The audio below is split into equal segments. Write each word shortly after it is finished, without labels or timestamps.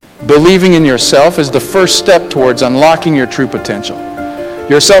Believing in yourself is the first step towards unlocking your true potential.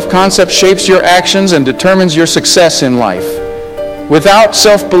 Your self-concept shapes your actions and determines your success in life. Without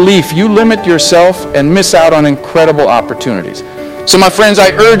self-belief, you limit yourself and miss out on incredible opportunities. So my friends, I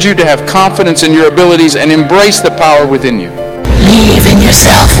urge you to have confidence in your abilities and embrace the power within you. Believe in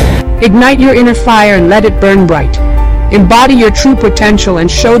yourself. Ignite your inner fire and let it burn bright. Embody your true potential and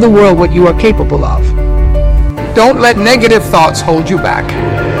show the world what you are capable of. Don't let negative thoughts hold you back.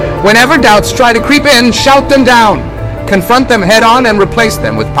 Whenever doubts try to creep in, shout them down. Confront them head on and replace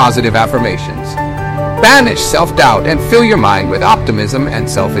them with positive affirmations. Banish self-doubt and fill your mind with optimism and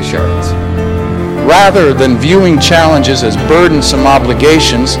self-assurance. Rather than viewing challenges as burdensome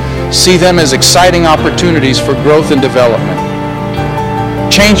obligations, see them as exciting opportunities for growth and development.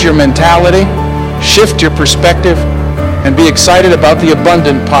 Change your mentality, shift your perspective, and be excited about the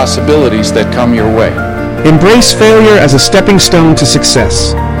abundant possibilities that come your way. Embrace failure as a stepping stone to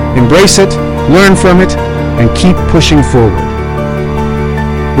success. Embrace it, learn from it, and keep pushing forward.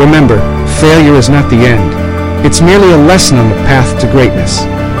 Remember, failure is not the end. It's merely a lesson on the path to greatness.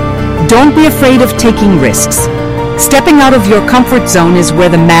 Don't be afraid of taking risks. Stepping out of your comfort zone is where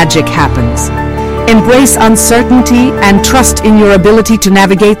the magic happens. Embrace uncertainty and trust in your ability to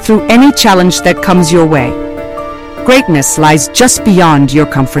navigate through any challenge that comes your way. Greatness lies just beyond your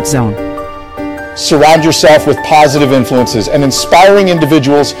comfort zone. Surround yourself with positive influences and inspiring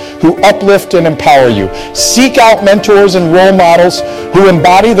individuals who uplift and empower you. Seek out mentors and role models who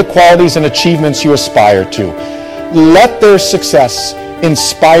embody the qualities and achievements you aspire to. Let their success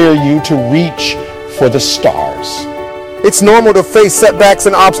inspire you to reach for the stars. It's normal to face setbacks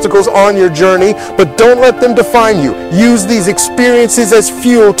and obstacles on your journey, but don't let them define you. Use these experiences as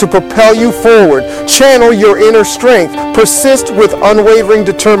fuel to propel you forward. Channel your inner strength. Persist with unwavering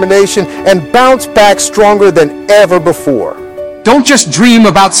determination and bounce back stronger than ever before. Don't just dream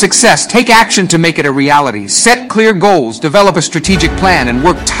about success. Take action to make it a reality. Set clear goals, develop a strategic plan, and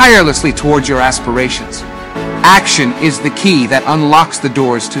work tirelessly towards your aspirations. Action is the key that unlocks the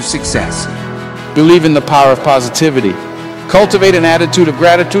doors to success. Believe in the power of positivity. Cultivate an attitude of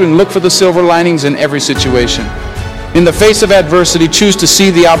gratitude and look for the silver linings in every situation. In the face of adversity, choose to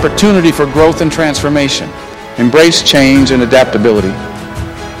see the opportunity for growth and transformation. Embrace change and adaptability.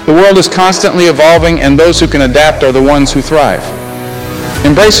 The world is constantly evolving, and those who can adapt are the ones who thrive.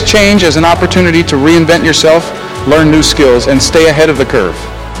 Embrace change as an opportunity to reinvent yourself, learn new skills, and stay ahead of the curve.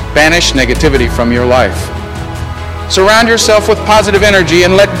 Banish negativity from your life. Surround yourself with positive energy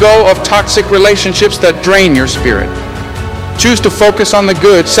and let go of toxic relationships that drain your spirit. Choose to focus on the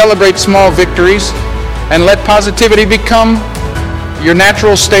good, celebrate small victories, and let positivity become your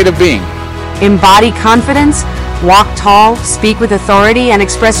natural state of being. Embody confidence, walk tall, speak with authority, and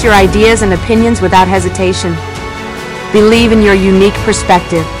express your ideas and opinions without hesitation. Believe in your unique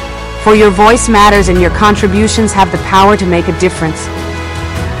perspective, for your voice matters and your contributions have the power to make a difference.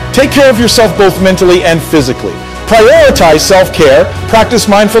 Take care of yourself both mentally and physically. Prioritize self-care, practice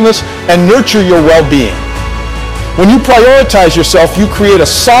mindfulness, and nurture your well-being. When you prioritize yourself, you create a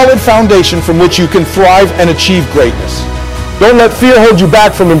solid foundation from which you can thrive and achieve greatness. Don't let fear hold you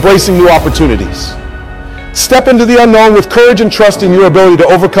back from embracing new opportunities. Step into the unknown with courage and trust in your ability to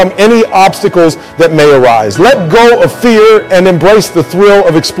overcome any obstacles that may arise. Let go of fear and embrace the thrill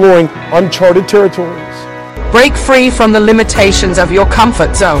of exploring uncharted territories. Break free from the limitations of your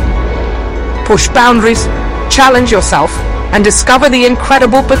comfort zone. Push boundaries, challenge yourself, and discover the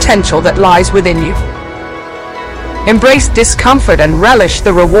incredible potential that lies within you. Embrace discomfort and relish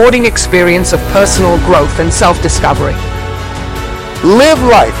the rewarding experience of personal growth and self-discovery. Live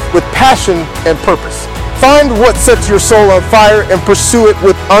life with passion and purpose. Find what sets your soul on fire and pursue it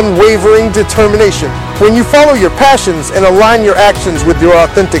with unwavering determination. When you follow your passions and align your actions with your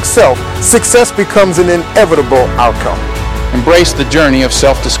authentic self, success becomes an inevitable outcome. Embrace the journey of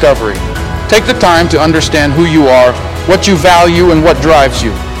self-discovery. Take the time to understand who you are, what you value, and what drives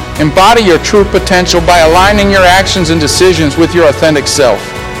you. Embody your true potential by aligning your actions and decisions with your authentic self.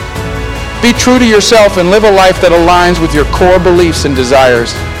 Be true to yourself and live a life that aligns with your core beliefs and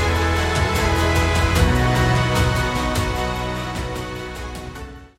desires.